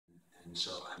And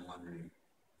so I'm wondering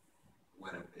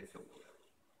when, if it will,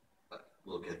 but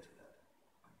we'll get to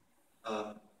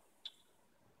that.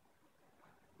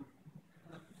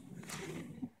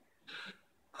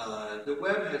 The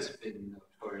web has been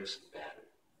notoriously battered.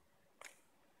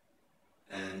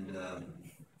 And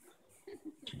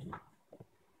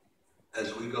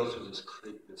as we go through this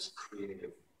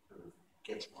creative,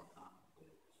 gets more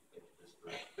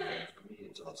complicated. For me,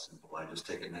 it's all simple. I just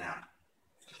take a nap.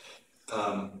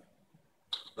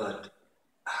 But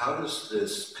how does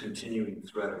this continuing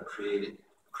thread of creative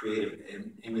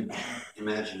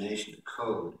imagination to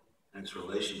code and its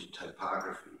relation to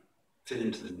typography fit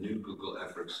into the new Google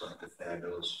efforts like the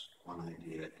fabulous One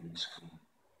Idea in Scheme?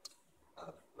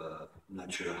 I'm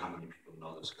not sure how many people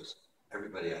know this because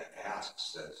everybody I ask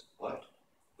says, what?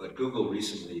 But Google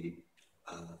recently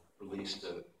released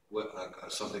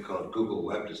something called Google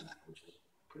Web Design, which is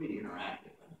pretty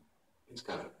interactive. And it's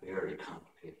got a very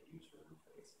complicated user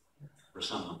interface. For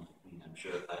someone like me, I'm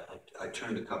sure I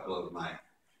turned a couple of my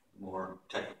more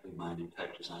technically minded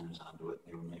type designers onto it,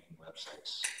 and they were making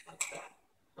websites like that.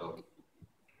 So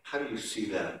how do you see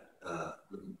that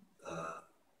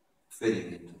fitting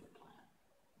into the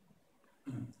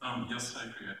plan? Yes, I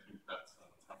agree. I think that's a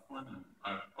tough one, and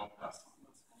I'll pass on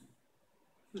this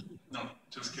one. No,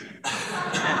 just kidding.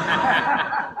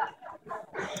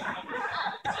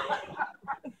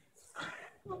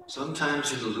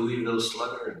 Sometimes you're the Louisville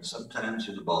Slugger, and sometimes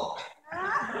you're the Ball.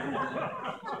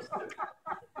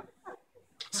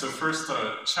 So first,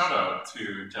 shout out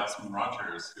to Jasmine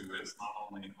Rogers, who is not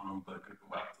only on the Google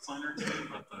Web Designer team,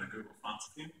 but the Google Fonts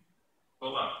team.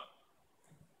 Hola.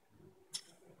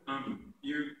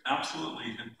 You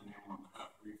absolutely hit the nail on the head.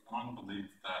 We've long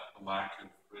believed that the lack of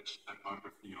rich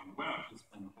typography on the web has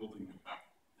been holding it back.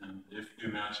 And if you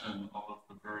imagine all of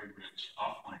the very rich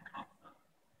offline content,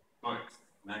 books,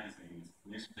 magazines,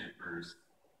 newspapers,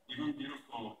 even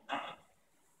beautiful ads,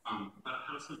 that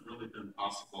hasn't really been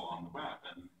possible on the web,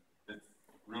 and it's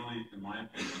really, in my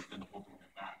opinion, been holding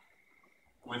it back.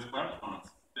 With web fonts,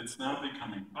 it's now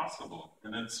becoming possible,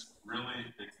 and it's really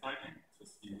exciting to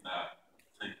see that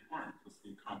take form, to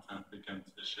see content begin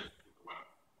to shift to the web.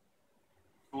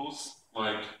 Tools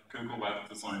like Google Web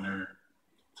Designer,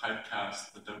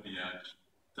 Typecast, Adobe Edge,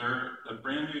 they're a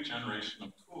brand new generation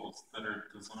of tools that are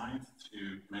designed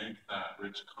to make that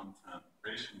rich content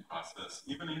creation process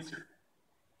even easier.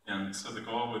 And so the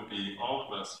goal would be all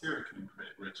of us here can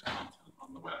create rich content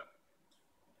on the web.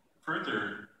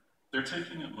 Further, they're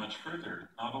taking it much further.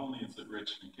 Not only is it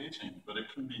rich and engaging, but it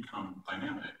can become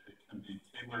dynamic. It can be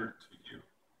tailored to you,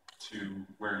 to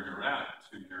where you're at,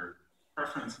 to your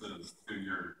preferences, to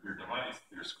your device,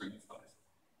 to your screen size.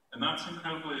 And that's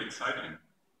incredibly exciting.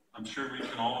 I'm sure we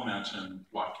can all imagine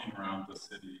walking around the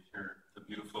city here, the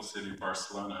beautiful city of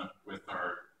Barcelona, with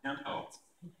our handhelds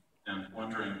and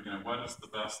wondering, what is the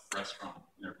best restaurant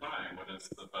nearby? What is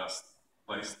the best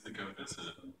place to go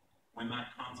visit? And when that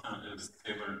content is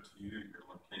tailored to you, your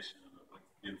location, and it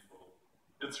looks beautiful,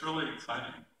 it's really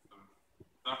exciting. So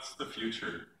that's the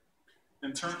future.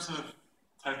 In terms of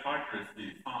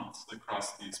typography, fonts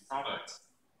across these products,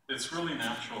 it's really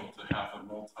natural to have a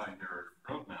multi-year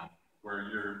roadmap where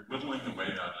you're whittling away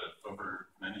at it over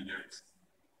many years.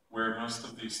 Where most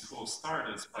of these tools start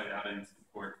is by adding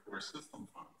support for system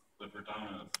fonts, the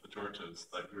Verdanas, the Georges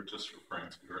that you were just referring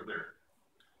to earlier.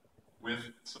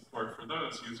 With support for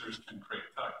those, users can create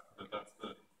text, but that's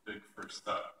the big first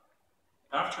step.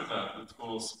 After that, the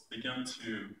tools begin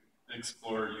to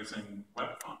explore using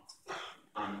web fonts.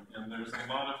 And there's a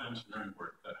lot of engineering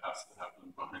work that has to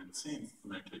happen behind the scenes to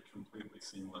make it completely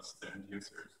seamless to end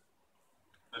users.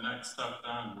 The next step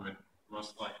then would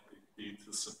most likely be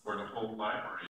to support a whole library